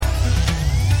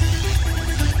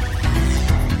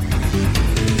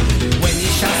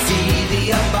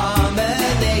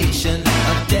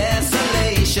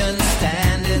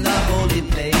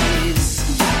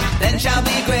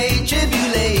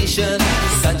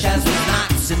such as was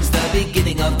not since the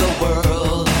beginning of the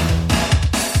world.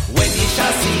 When ye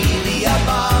shall see the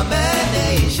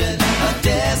abomination of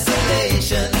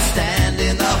desolation stand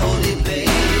in the holy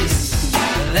place,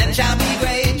 then shall be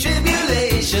great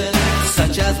tribulation,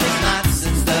 such as was not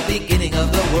since the beginning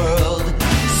of the world,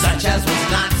 such as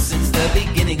was not since the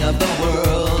beginning of the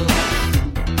world.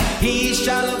 He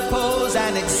shall oppose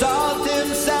and exalt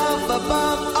himself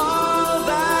above all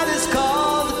that is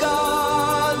called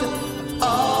God,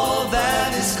 all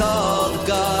that is called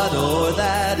God, or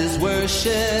that is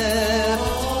worshipped,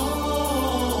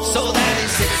 so that he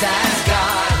sits as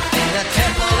God in the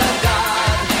temple of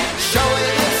God,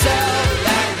 showing himself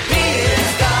that he is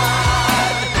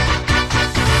God.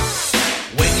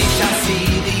 When ye shall see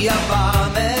the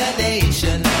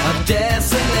abomination of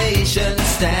desolation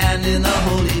stand in the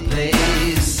holy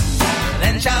place,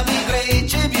 then shall be great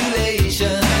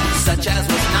tribulation, such as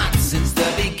was not since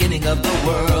the beginning of the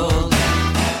world.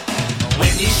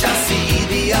 When ye shall see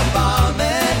the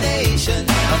abomination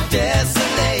of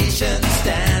desolation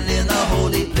stand in the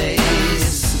holy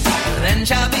place, then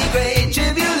shall be great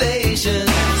tribulation,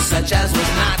 such as was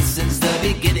not since the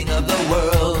beginning of the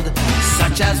world,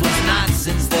 such as was not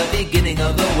since the beginning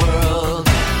of the world.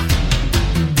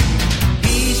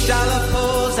 He shall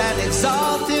oppose and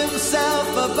exalt himself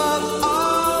above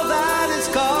all that is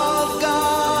called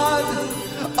God,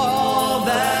 all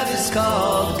that is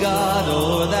called God,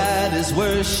 or that is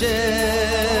worshipped,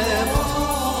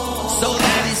 so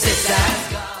that he sits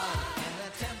as God in the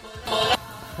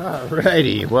temple.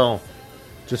 Alrighty, well,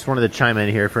 just wanted to chime in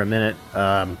here for a minute.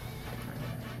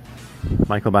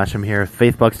 Michael Basham here,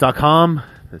 faithbucks.com,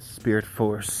 the Spirit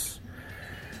Force,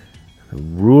 the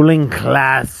ruling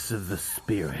class of the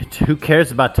Spirit. Who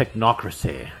cares about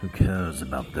technocracy? Who cares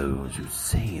about those who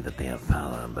say that they have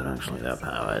power, but actually their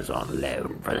power is on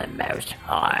loan for the Most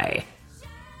High?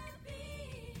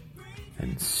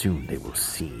 And soon they will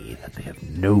see that they have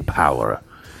no power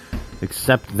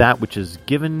except that which is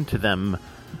given to them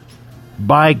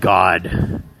by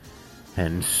God,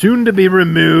 and soon to be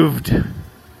removed.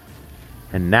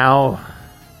 And now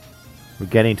we're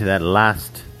getting to that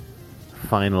last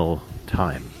final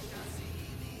time.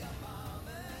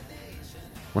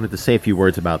 Wanted to say a few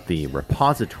words about the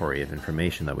repository of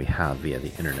information that we have via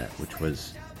the internet, which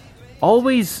was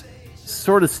always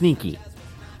sort of sneaky.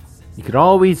 You could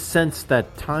always sense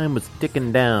that time was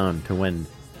ticking down to when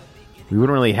we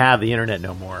wouldn't really have the internet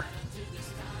no more.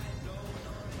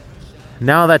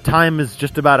 Now that time is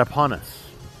just about upon us.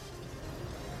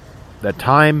 The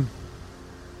time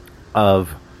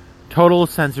of total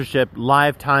censorship,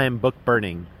 live time book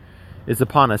burning is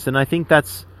upon us. And I think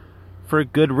that's for a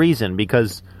good reason,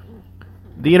 because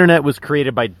the internet was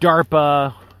created by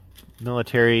DARPA,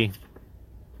 military.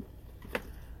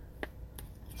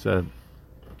 So,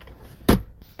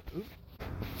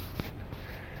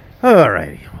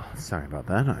 alrighty. Well, sorry about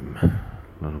that. I'm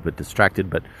a little bit distracted,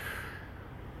 but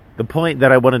the point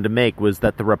that I wanted to make was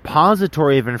that the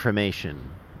repository of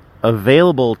information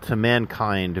available to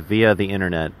mankind via the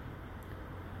internet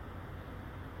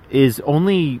is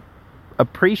only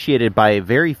appreciated by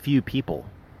very few people.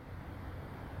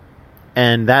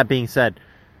 And that being said,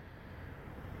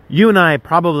 you and I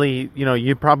probably,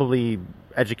 you're probably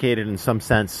educated in some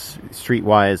sense,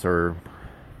 streetwise or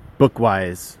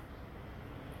bookwise.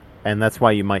 And that's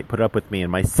why you might put up with me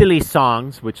in my silly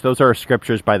songs, which those are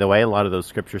scriptures, by the way, a lot of those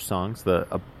scripture songs. The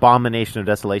Abomination of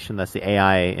Desolation, that's the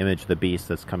AI image of the beast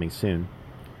that's coming soon.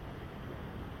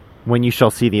 When you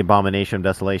shall see the abomination of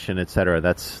desolation, etc.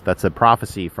 That's a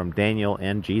prophecy from Daniel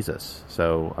and Jesus.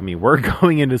 So, we're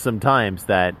going into some times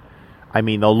that, the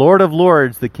Lord of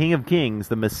Lords, the King of Kings,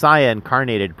 the Messiah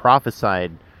incarnated,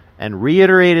 prophesied, and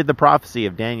reiterated the prophecy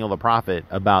of Daniel the prophet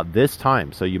about this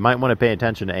time. So you might want to pay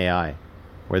attention to AI,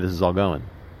 where this is all going.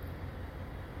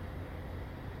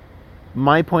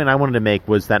 My point I wanted to make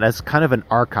was that as kind of an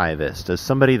archivist, as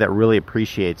somebody that really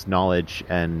appreciates knowledge,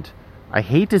 and I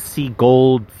hate to see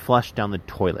gold flushed down the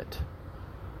toilet.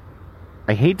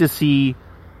 I hate to see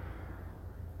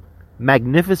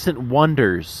magnificent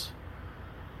wonders.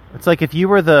 It's like if you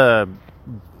were the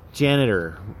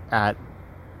janitor at,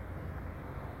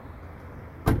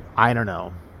 I don't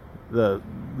know, the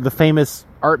famous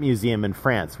art museum in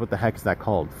France. What the heck is that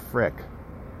called? Frick.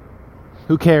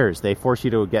 Who cares? They force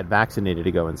you to get vaccinated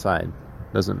to go inside.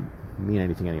 Doesn't mean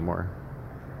anything anymore.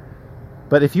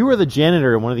 But if you were the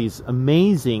janitor in one of these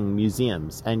amazing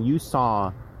museums and you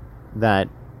saw that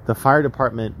the fire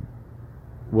department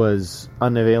was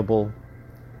unavailable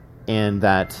and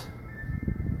that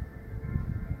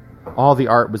all the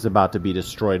art was about to be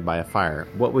destroyed by a fire,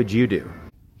 what would you do?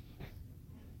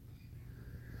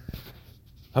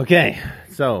 Okay,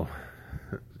 so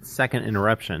second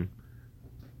interruption,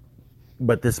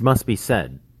 but this must be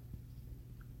said.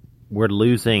 We're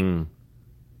losing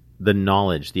the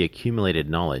knowledge, the accumulated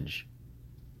knowledge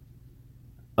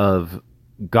of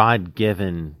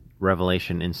God-given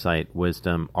revelation, insight,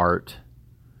 wisdom, art,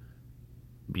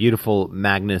 beautiful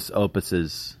magnus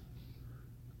opuses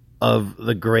of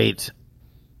the great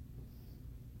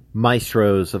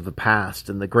maestros of the past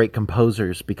and the great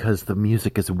composers, because the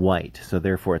music is white, so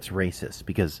therefore it's racist.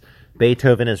 Because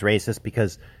Beethoven is racist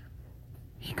because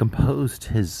he composed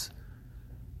his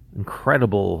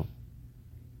incredible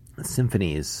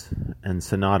symphonies and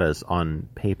sonatas on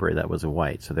paper that was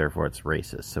white, so therefore it's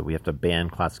racist. So we have to ban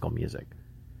classical music.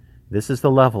 This is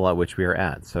the level at which we are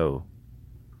at. So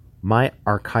my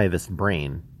archivist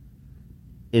brain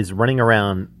is running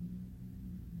around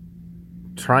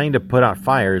trying to put out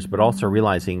fires, but also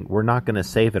realizing we're not going to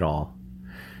save it all.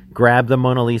 Grab the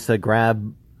Mona Lisa,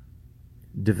 grab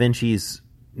Da Vinci's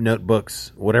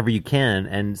notebooks, whatever you can,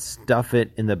 and stuff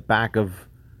it in the back of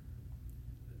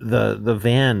the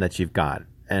van that you've got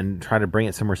and try to bring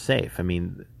it somewhere safe. I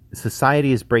mean,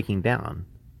 society is breaking down.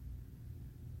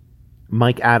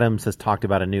 Mike Adams has talked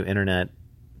about a new internet.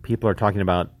 People are talking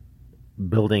about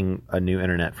building a new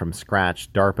internet from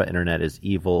scratch. DARPA internet is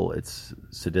evil. It's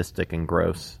sadistic and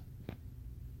gross.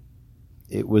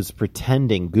 It was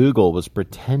pretending, Google was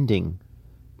pretending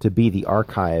to be the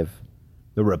archive,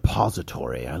 the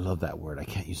repository, I love that word, I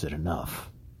can't use it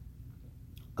enough,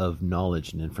 of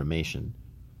knowledge and information.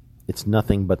 It's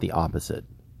nothing but the opposite.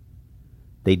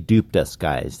 They duped us,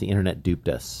 guys. The internet duped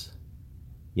us.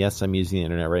 Yes, I'm using the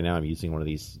internet right now. I'm using one of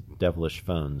these devilish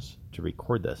phones to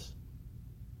record this.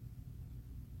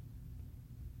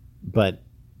 But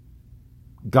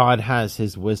God has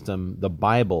his wisdom. The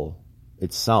Bible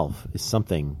itself is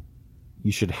something.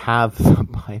 You should have the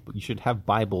Bible. You should have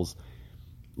Bibles.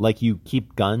 Like you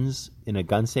keep guns in a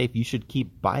gun safe, you should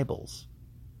keep Bibles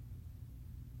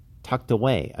tucked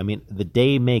away. I mean, the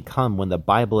day may come when the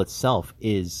Bible itself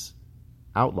is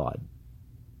outlawed.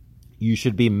 You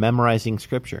should be memorizing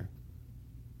Scripture.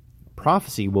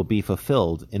 Prophecy will be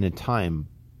fulfilled in a time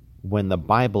when the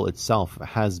Bible itself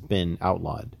has been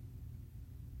outlawed.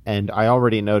 And I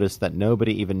already noticed that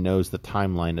nobody even knows the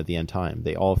timeline of the end time.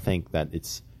 They all think that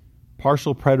it's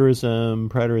partial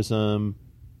preterism,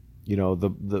 you know,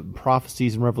 the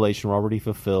prophecies in Revelation were already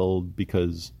fulfilled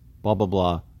because blah, blah,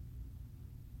 blah.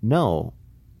 No,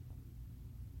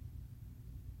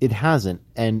 it hasn't.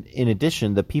 And in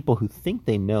addition, the people who think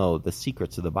they know the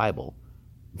secrets of the Bible,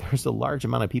 there's a large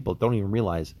amount of people that don't even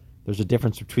realize there's a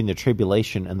difference between the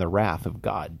tribulation and the wrath of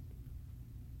God.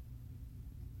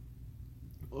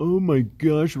 Oh my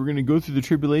gosh, we're going to go through the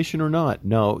tribulation or not?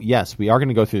 No, yes, we are going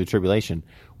to go through the tribulation.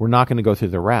 We're not going to go through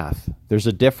the wrath. There's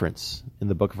a difference in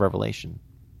the book of Revelation.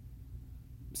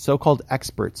 So-called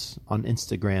experts on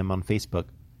Instagram, on Facebook,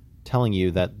 telling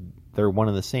you that they're one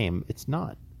and the same. It's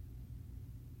not.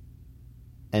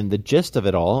 And the gist of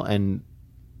it all, and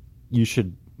you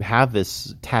should have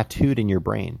this tattooed in your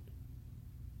brain,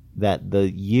 that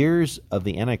the years of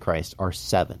the Antichrist are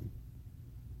 7.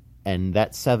 And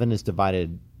that 7 is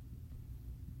divided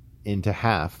into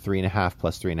half. 3.5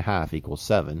 plus 3.5 equals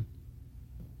 7.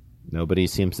 Nobody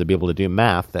seems to be able to do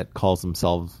math that calls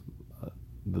themselves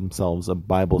a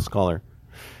Bible scholar.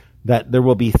 That there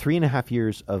will be 3.5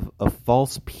 years of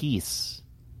false peace,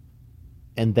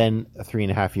 and then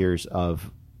 3.5 years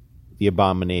of the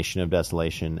abomination of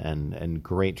desolation and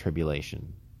great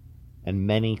tribulation. And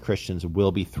many Christians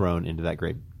will be thrown into that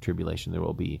great tribulation. There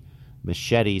will be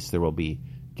machetes, there will be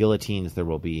guillotines, there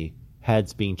will be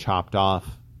heads being chopped off.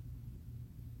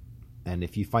 And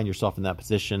if you find yourself in that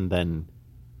position, then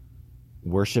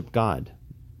worship God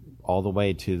all the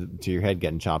way to your head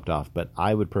getting chopped off. But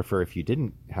I would prefer if you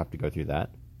didn't have to go through that.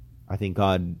 I think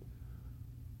God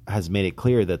has made it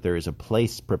clear that there is a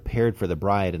place prepared for the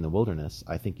bride in the wilderness.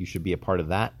 I think you should be a part of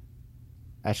that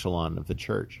echelon of the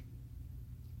church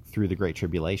through the Great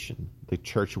Tribulation. The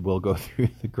church will go through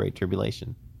the Great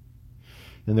Tribulation.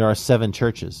 And there are 7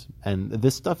 churches. And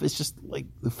this stuff is just like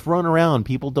thrown around.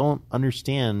 People don't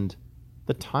understand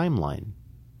the timeline.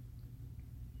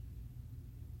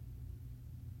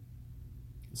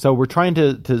 So we're trying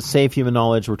to save human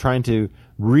knowledge. We're trying to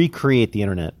recreate the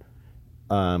internet.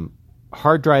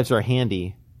 Hard drives are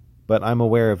handy, but I'm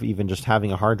aware of even just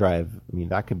having a hard drive. I mean,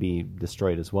 that could be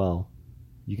destroyed as well.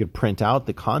 You could print out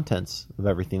the contents of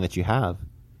everything that you have.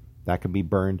 That could be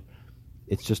burned.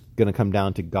 It's just going to come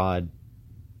down to God,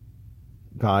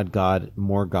 and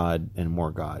more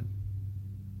God.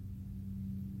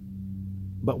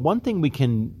 But one thing we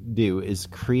can do is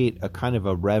create a kind of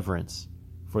a reverence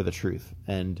for the truth.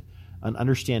 And an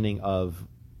understanding of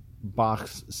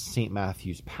Bach's St.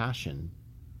 Matthew's Passion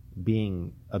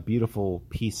being a beautiful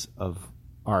piece of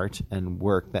art and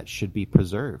work that should be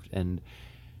preserved. And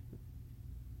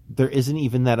there isn't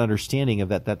even that understanding of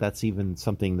that's even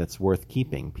something that's worth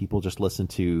keeping. People just listen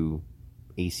to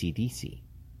AC/DC.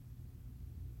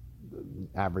 The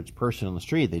average person on the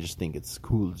street, they just think it's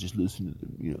cool to just listen to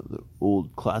the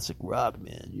old classic rock,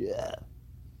 man. Yeah.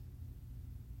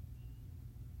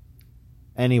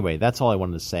 Anyway, that's all I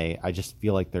wanted to say. I just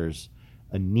feel like there's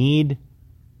a need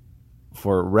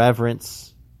for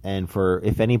reverence, and for,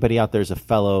 if anybody out there is a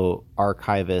fellow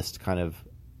archivist, kind of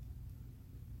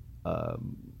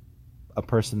a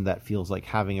person that feels like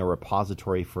having a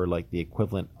repository for like the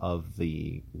equivalent of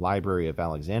the Library of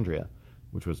Alexandria,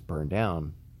 which was burned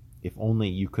down. If only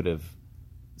you could have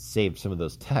saved some of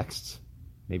those texts.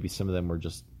 Maybe some of them were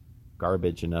just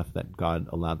garbage enough that God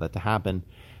allowed that to happen.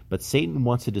 But Satan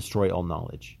wants to destroy all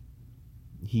knowledge.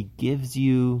 He tells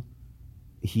you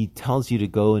to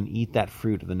go and eat that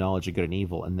fruit of the knowledge of good and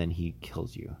evil, and then he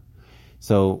kills you.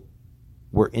 So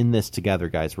we're in this together,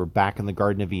 guys. We're back in the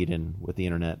Garden of Eden with the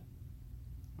internet.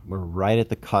 We're right at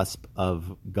the cusp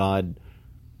of God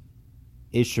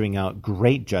issuing out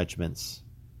great judgments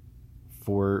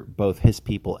for both his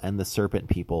people and the serpent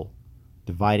people,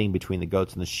 dividing between the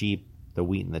goats and the sheep, the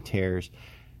wheat and the tares.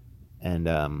 And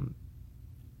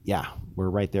we're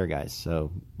right there, guys.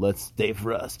 So let's stay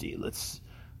frosty.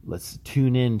 Let's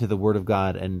tune in to the Word of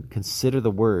God and consider the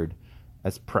Word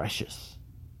as precious.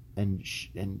 And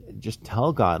just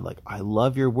tell God, like, I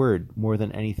love your Word more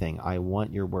than anything. I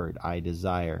want your Word. I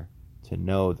desire to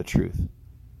know the truth,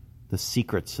 the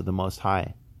secrets of the Most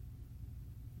High.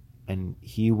 And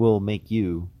he will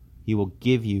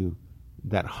give you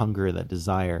that hunger, that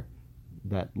desire,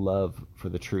 that love for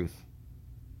the truth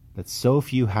that so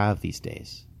few have these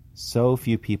days. So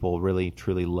few people really,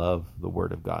 truly love the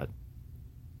Word of God.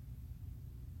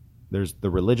 There's the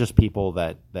religious people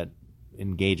that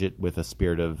engage it with a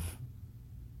spirit of,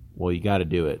 well, you got to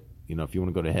do it. If you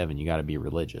want to go to heaven, you got to be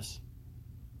religious.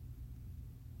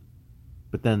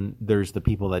 But then there's the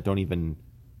people that don't even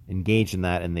engage in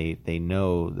that, and they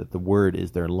know that the Word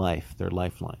is their life, their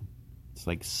lifeline. It's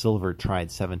like silver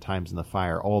tried 7 times in the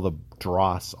fire. All the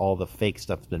dross, all the fake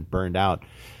stuff's been burned out.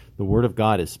 The Word of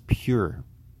God is pure.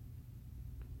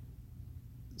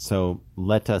 So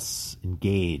let us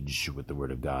engage with the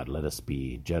Word of God. Let us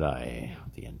be Jedi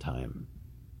of the end time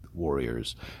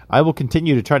warriors. I will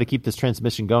continue to try to keep this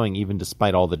transmission going, even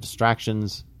despite all the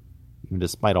distractions, even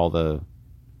despite all the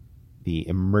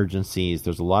emergencies.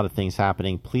 There's a lot of things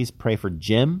happening. Please pray for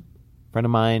Jim, friend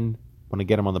of mine. Want to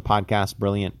get him on the podcast.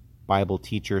 Brilliant Bible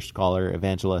teacher, scholar,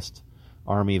 evangelist,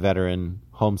 Army veteran,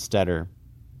 homesteader.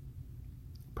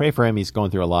 Pray for him. He's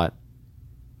going through a lot.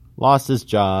 Lost his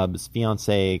job. His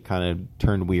fiance kind of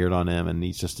turned weird on him, and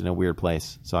he's just in a weird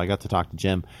place. So I got to talk to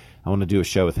Jim. I want to do a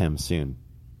show with him soon.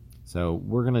 So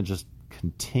we're going to just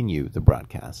continue the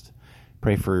broadcast.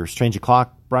 Pray for Strange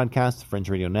O'Clock broadcast, Fringe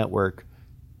Radio Network,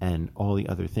 and all the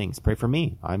other things. Pray for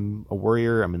me. I'm a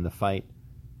warrior. I'm in the fight.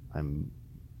 I'm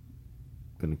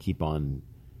going to keep on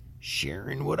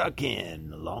sharing what I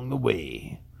can along the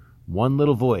way. One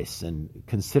little voice. And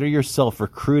consider yourself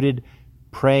recruited.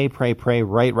 Pray, pray, pray.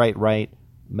 Write.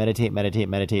 Meditate,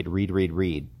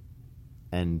 read.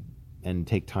 And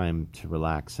take time to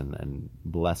relax and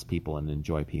bless people and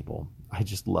enjoy people. I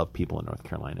just love people in North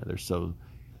Carolina. They're so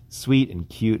sweet and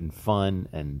cute and fun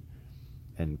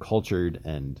and cultured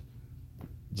and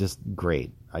just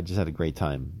great. I just had a great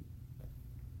time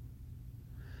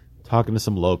talking to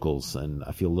some locals, and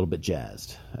I feel a little bit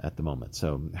jazzed at the moment.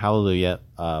 So hallelujah.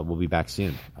 We'll be back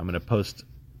soon. I'm going to post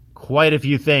quite a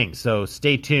few things, so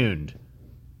stay tuned.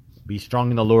 Be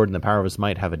strong in the Lord and the power of his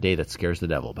might. Have a day that scares the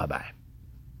devil. Bye-bye.